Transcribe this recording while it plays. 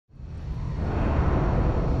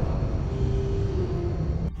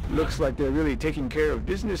looks like they're really taking care of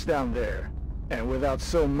business down there. And without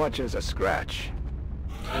so much as a scratch.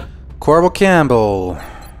 Corporal Campbell.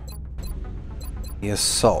 The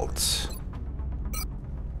assault.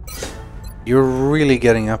 You're really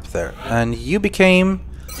getting up there. And you became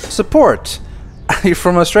support. You're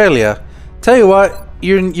from Australia. Tell you what,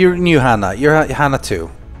 you're new Hannah. You're Hannah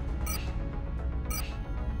too.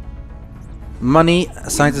 Money,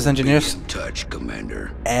 scientists, engineers. In touch,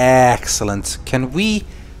 Commander. Excellent. Can we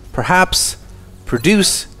perhaps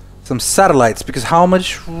produce some satellites? Because how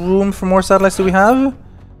much room for more satellites do we have?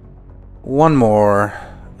 One more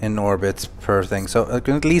in orbit per thing. So I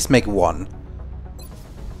can at least make one.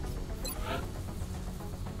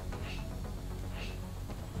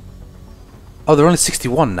 Oh, they're only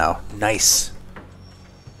 61 now. Nice.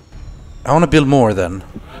 I want to build more then.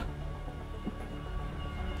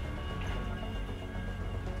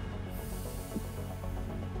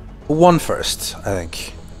 One first, I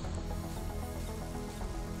think.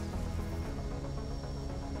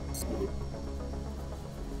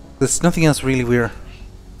 There's nothing else really we're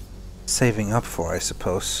saving up for, I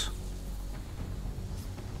suppose.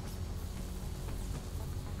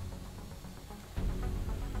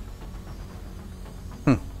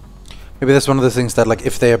 Maybe that's one of the things that, like,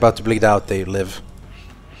 if they're about to bleed out, they live.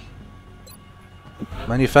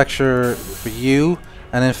 Manufacture for you,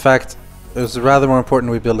 and in fact, it was rather more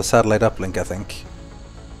important we build a satellite uplink, I think.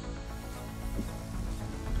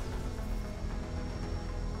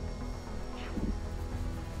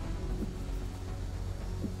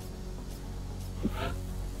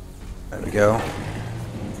 There we go.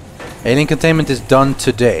 Alien containment is done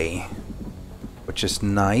today, which is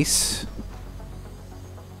nice.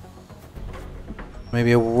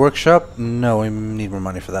 Maybe a workshop? No, we need more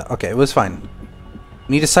money for that. Okay, it was fine.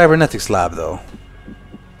 We need a cybernetics lab, though.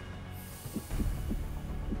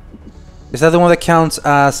 Is that the one that counts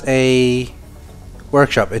as a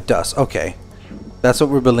workshop? It does. Okay. That's what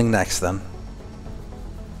we're building next, then.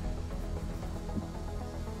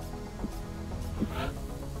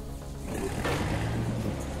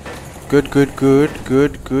 Good, good, good,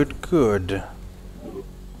 good, good, good.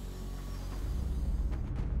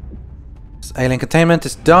 Alien containment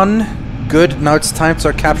is done. Good. Now it's time to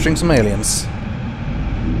start capturing some aliens.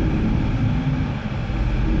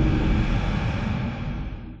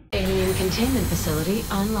 Alien containment facility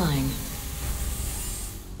online.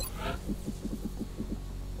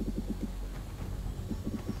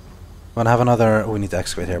 Wanna have another? We need to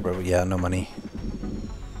excavate here, but yeah, no money.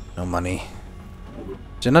 No money.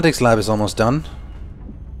 Genetics lab is almost done.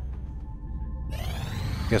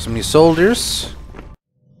 Got some new soldiers.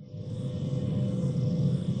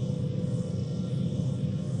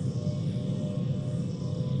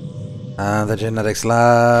 And the genetics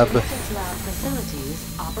lab. Genetics lab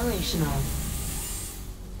facilities operational.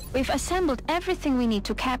 We've assembled everything we need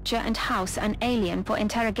to capture and house an alien for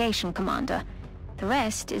interrogation, Commander. The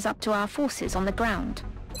rest is up to our forces on the ground.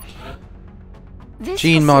 This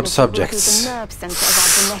Gene mod facility will be subjects. the nerve center of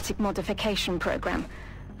our genetic modification program.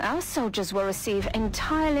 Our soldiers will receive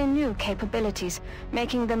entirely new capabilities,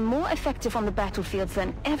 making them more effective on the battlefields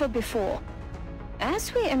than ever before.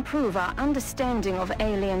 As we improve our understanding of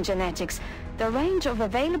alien genetics, the range of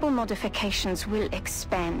available modifications will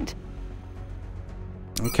expand.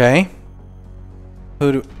 Okay.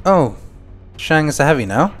 Who do... Oh. Shang is a heavy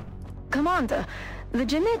now. Commander, the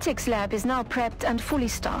genetics lab is now prepped and fully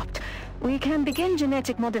staffed. We can begin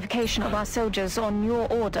genetic modification of our soldiers on your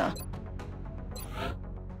order.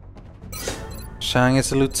 Shang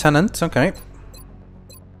is a lieutenant. Okay.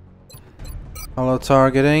 Hollow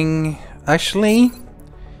targeting. Actually,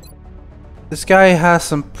 this guy has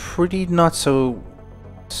some pretty not so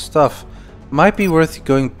stuff. Might be worth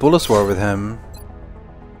going bullet war with him.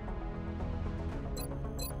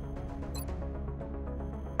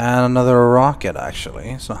 And another rocket,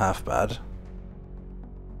 actually. It's not half bad.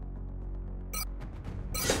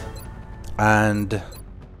 And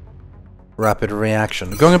rapid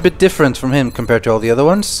reaction. Going a bit different from him compared to all the other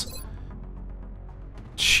ones.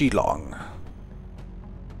 Shilong.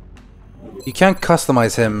 You can't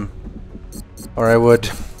customize him, or I would.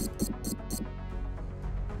 You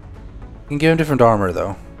can give him different armor,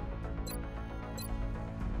 though.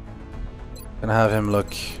 Gonna have him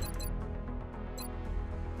look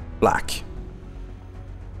black.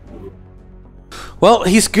 Well,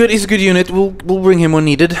 he's good. He's a good unit. We'll bring him when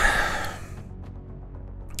needed.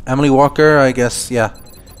 Emily Walker, I guess. Yeah,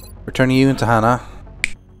 we're turning you into Hannah.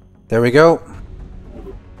 There we go.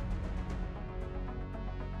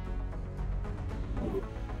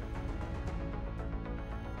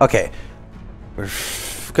 Okay,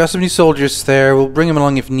 We've got some new soldiers there. We'll bring them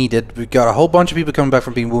along if needed. We've got a whole bunch of people coming back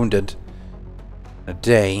from being wounded. A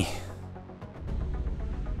day.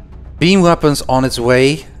 Beam weapons on its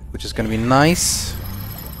way, which is going to be nice.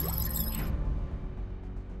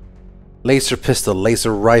 Laser pistol,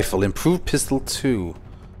 laser rifle, improved pistol 2.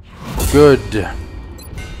 Good.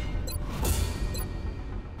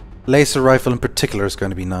 Laser rifle in particular is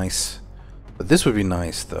going to be nice. But this would be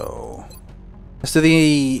nice, though. Let's do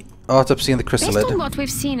the autopsy and the chrysalid. Based on what we've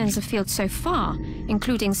seen in the field so far,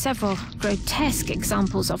 including several grotesque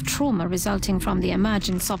examples of trauma resulting from the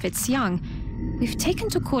emergence of its young, we've taken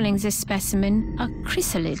to calling this specimen a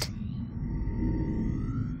chrysalid.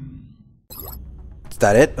 Is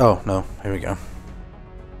that it? Oh, no. Here we go.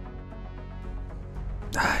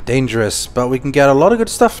 Dangerous, but we can get a lot of good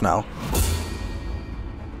stuff now.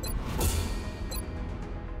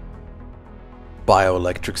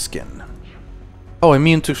 Bioelectric skin. Oh,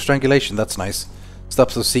 immune to strangulation. That's nice.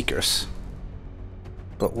 Stops those seekers.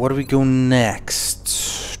 But where do we go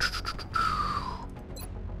next?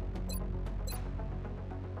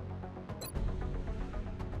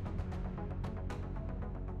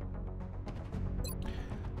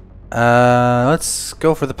 Let's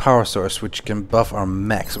go for the power source, which can buff our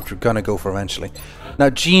mechs, which we're gonna go for eventually.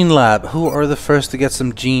 Now, Gene Lab. Who are the first to get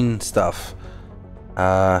some gene stuff?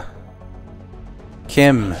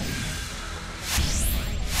 Kim.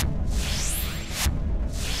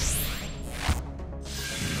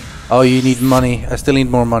 Oh, you need money. I still need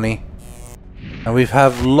more money. And we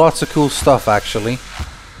have lots of cool stuff, actually.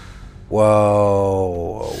 Whoa,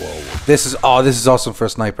 whoa, whoa. This is awesome for a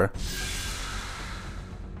sniper.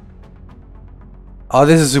 Oh,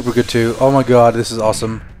 this is super good too. Oh my god, this is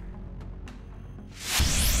awesome.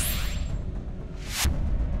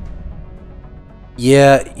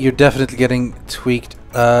 Yeah, you're definitely getting tweaked.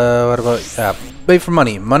 What about pay for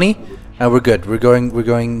money? Money? And we're good. We're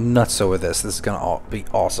going nuts with this. This is gonna be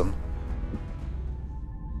awesome.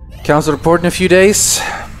 Council report in a few days.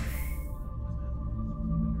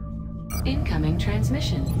 Incoming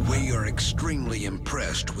transmission. We are extremely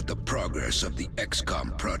impressed with the progress of the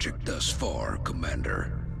XCOM project thus far,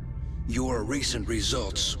 Commander. Your recent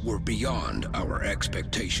results were beyond our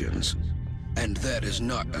expectations, and that is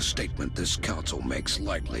not a statement this council makes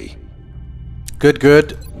lightly. Good,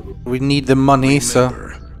 good. We need the money,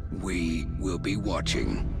 Remember, so... we will be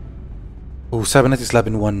watching. Ooh, cybernetics lab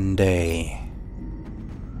in 1 day.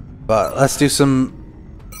 But let's do some...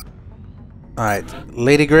 Alright,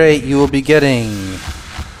 Lady Grey, you will be getting...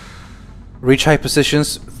 Reach high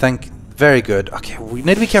positions. Very good. Okay, we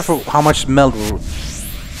need to be careful how much meld...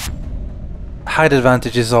 Height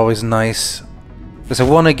advantage is always nice. Because I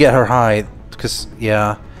want to get her high. Because,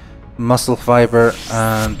 yeah... Muscle fiber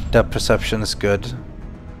and depth perception is good.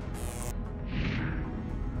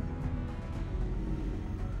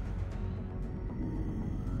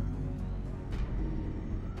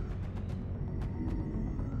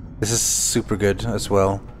 This is super good as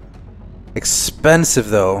well. Expensive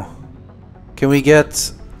though. Can we get...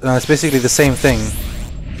 it's basically the same thing.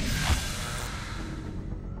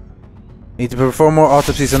 Need to perform more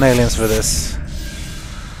autopsies on aliens for this.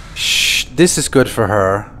 Shh, this is good for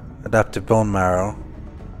her. Adaptive bone marrow.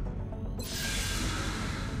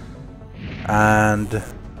 And...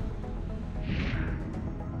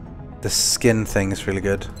 the skin thing is really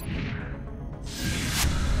good.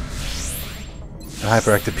 And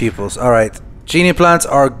hyperactive pupils. Alright. Genie plants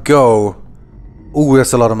are go. Ooh,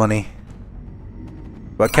 that's a lot of money.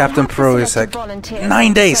 But Captain Pro is like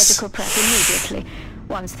 9 days. Immediately.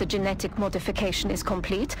 Once the genetic modification is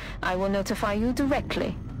complete, I will notify you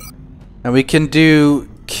directly. And we can do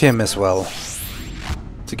Kim as well.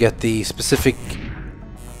 To get the specific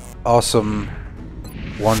awesome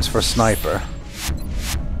ones for sniper.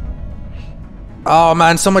 Oh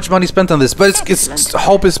man, so much money spent on this, but it's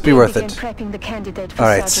hope it's be worth it. Prepping the candidate for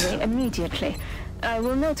Alright. surgery immediately. I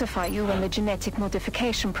will notify you when the genetic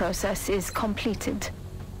modification process is completed.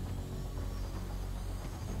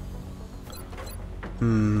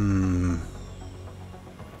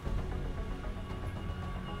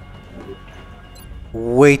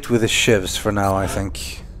 Wait with the shivs for now, I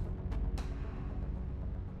think.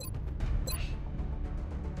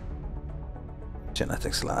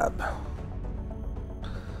 Genetics lab.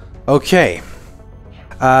 Okay.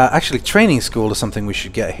 Actually, training school is something we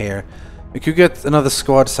should get here. We could get another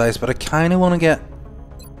squad size, but I kind of want to get...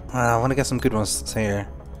 I want to get some good ones here.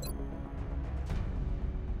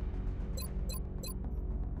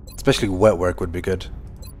 Especially wet work would be good.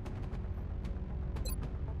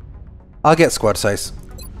 I'll get squad size.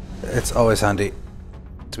 It's always handy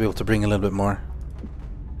to be able to bring a little bit more.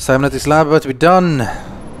 Cybernetics lab about to be done.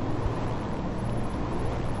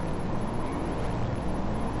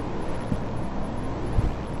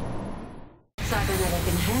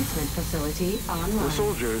 enhancement facility online. The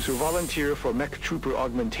soldiers who volunteer for mech trooper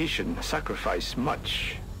augmentation sacrifice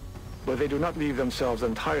much, but they do not leave themselves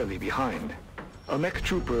entirely behind. A mech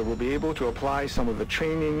trooper will be able to apply some of the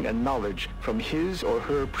training and knowledge from his or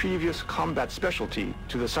her previous combat specialty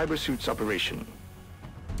to the cybersuit's operation.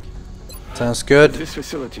 Sounds good. This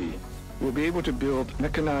facility will be able to build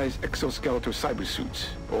mechanized exoskeletal cybersuits,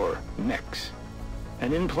 or mechs,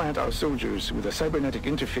 and implant our soldiers with the cybernetic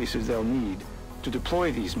interfaces they'll need to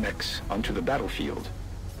deploy these mechs onto the battlefield.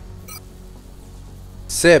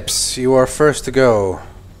 Sips, you are first to go.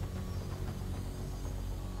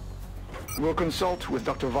 We'll consult with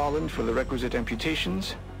Dr. Volland for the requisite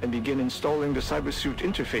amputations and begin installing the cybersuit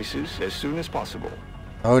interfaces as soon as possible.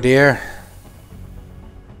 Oh dear.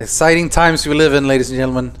 Exciting times we live in, ladies and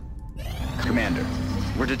gentlemen. Commander,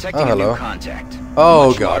 we're detecting a new contact. Oh,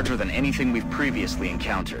 much God. larger than anything we've previously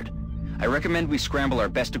encountered. I recommend we scramble our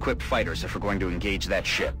best-equipped fighters if we're going to engage that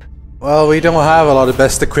ship. Well, we don't have a lot of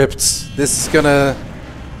best equipped. This is gonna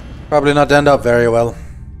probably not end up very well.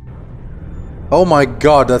 Oh my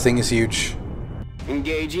god, that thing is huge.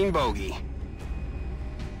 Engaging bogey.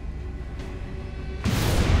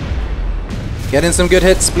 Get in some good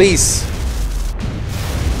hits, please.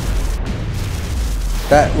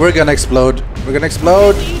 We're gonna explode. We're gonna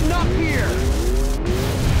explode.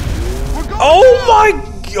 Oh my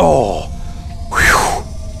god!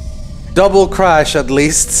 Whew. Double crash at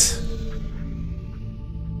least.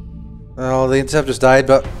 Oh, the interceptors died,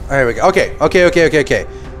 but there we go. Okay.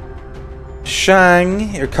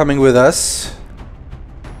 Shang, you're coming with us.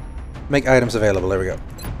 Make items available. There we go.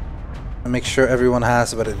 And make sure everyone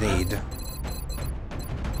has what they need.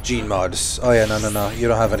 Gene mods. Oh yeah, no. You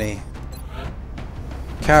don't have any.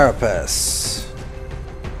 Carapace.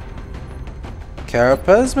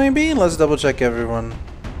 Carapace, maybe? Let's double check everyone.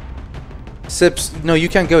 Sips, no, you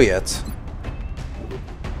can't go yet.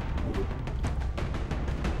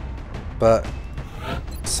 But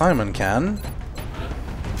Simon can.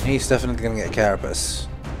 He's definitely gonna get Carapace.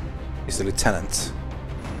 He's the lieutenant.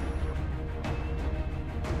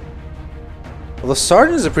 Well, the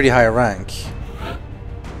sergeant is a pretty high rank.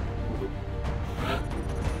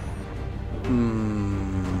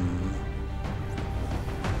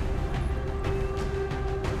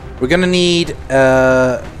 We're gonna need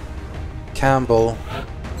Campbell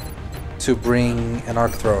to bring an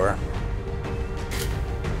arc thrower.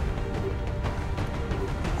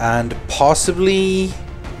 And possibly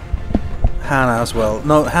Hannah as well.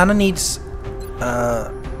 No, Hannah needs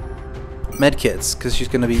medkits because she's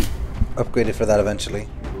gonna be upgraded for that eventually.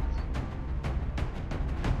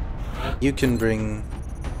 You can bring...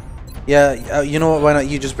 Yeah, you know what, why not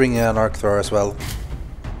you just bring an arc thrower as well.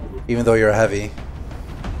 Even though you're a heavy.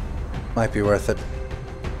 Might be worth it.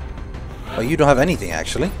 Oh, you don't have anything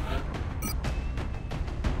actually.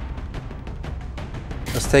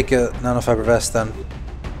 Let's take a nanofiber vest then.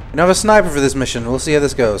 You don't have a sniper for this mission. We'll see how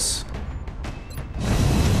this goes.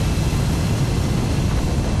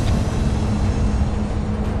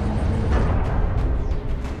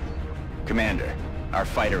 Commander, our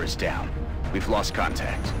fighter is down. We've lost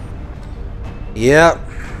contact. Yeah,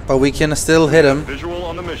 but we can still hit him. Visual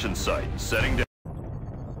on the mission site. Setting down.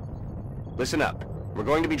 Listen up. We're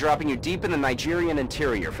going to be dropping you deep in the Nigerian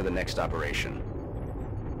interior for the next operation.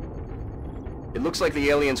 It looks like the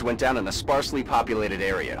aliens went down in a sparsely populated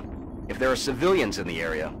area. If there are civilians in the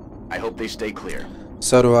area, I hope they stay clear.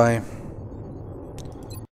 So do I.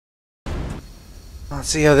 Let's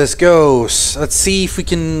see how this goes. Let's see if we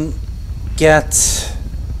can get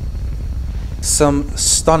some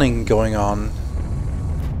stunning going on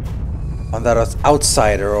that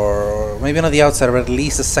outsider, or maybe not the outsider, but at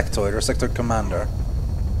least a sectoid or sector commander.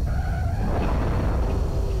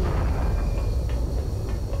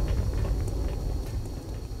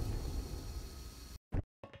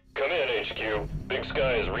 Come in, HQ. Big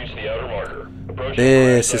Sky has reached the outer marker. Approaching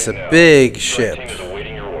This the is site a now. big Strike ship. team is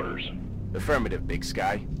awaiting your orders. Affirmative, Big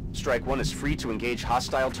Sky. Strike 1 is free to engage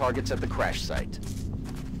hostile targets at the crash site.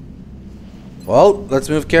 Well, let's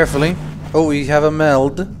move carefully. Oh, we have a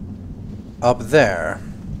meld up there.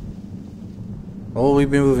 Well, we'll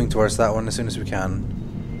be moving towards that one as soon as we can.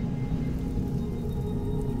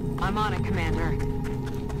 I'm on it, Commander.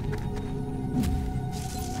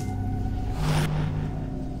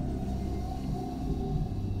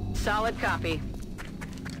 Solid copy.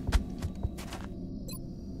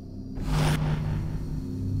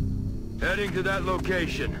 Heading to that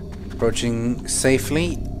location. Approaching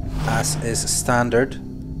safely, as is standard.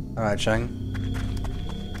 Alright, Chang.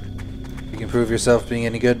 You can prove yourself being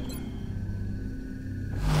any good.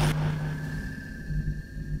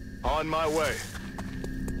 On my way.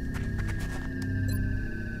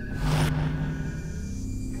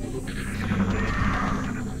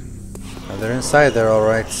 they're inside there,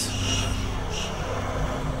 alright.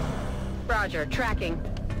 Roger, tracking.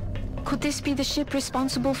 Could this be the ship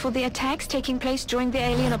responsible for the attacks taking place during the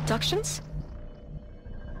alien abductions?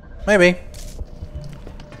 Maybe.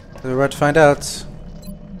 We're about to find out.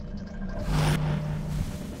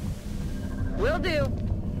 Will do.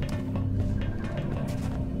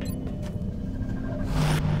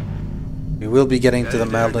 We will be getting to the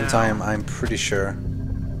meld in time, I'm pretty sure.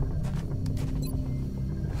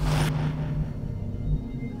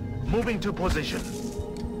 Moving to position.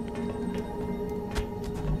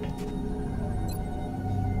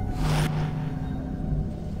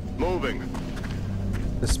 Moving.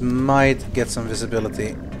 This might get some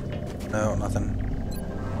visibility. No, nothing.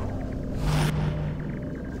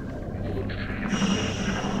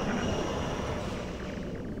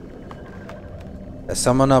 There's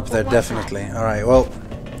someone up there, definitely. Alright, well...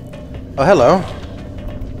 Oh, hello.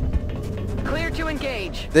 Clear to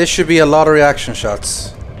engage. This should be a lot of reaction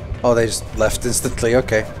shots. Oh, they just left instantly,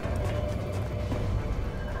 okay.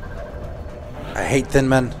 I hate thin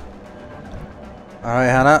men. Alright,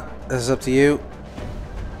 Hannah, this is up to you.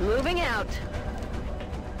 Moving out.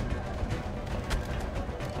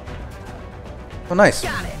 Oh, nice.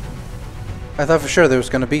 Got it. I thought for sure there was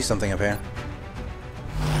going to be something up here.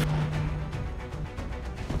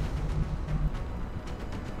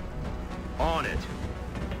 On it.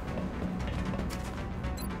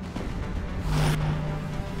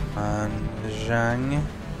 And Zhang.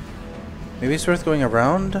 Maybe it's worth going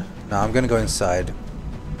around? No, I'm going to go inside.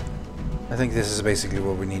 I think this is basically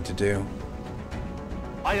what we need to do.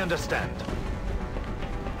 I understand.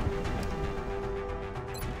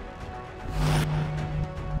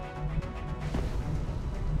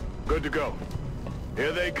 Good to go.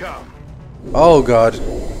 Here they come. Oh god.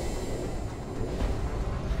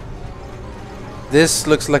 This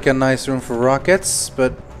looks like a nice room for rockets,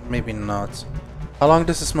 but maybe not. How long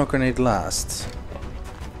does a smoke grenade last?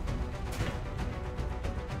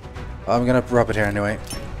 I'm gonna drop it here anyway,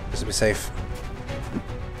 just to be safe.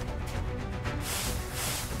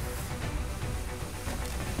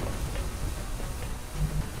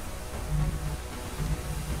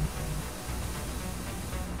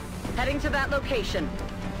 Heading to that location.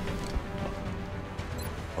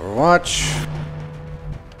 Overwatch.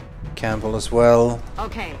 Campbell as well.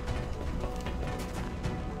 Okay.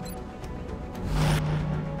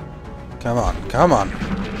 Come on, come on.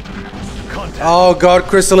 Contact. Oh god,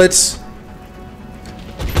 chrysalids!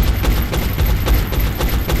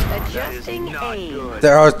 Adjusting aim.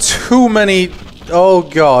 There are too many. Oh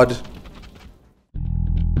god.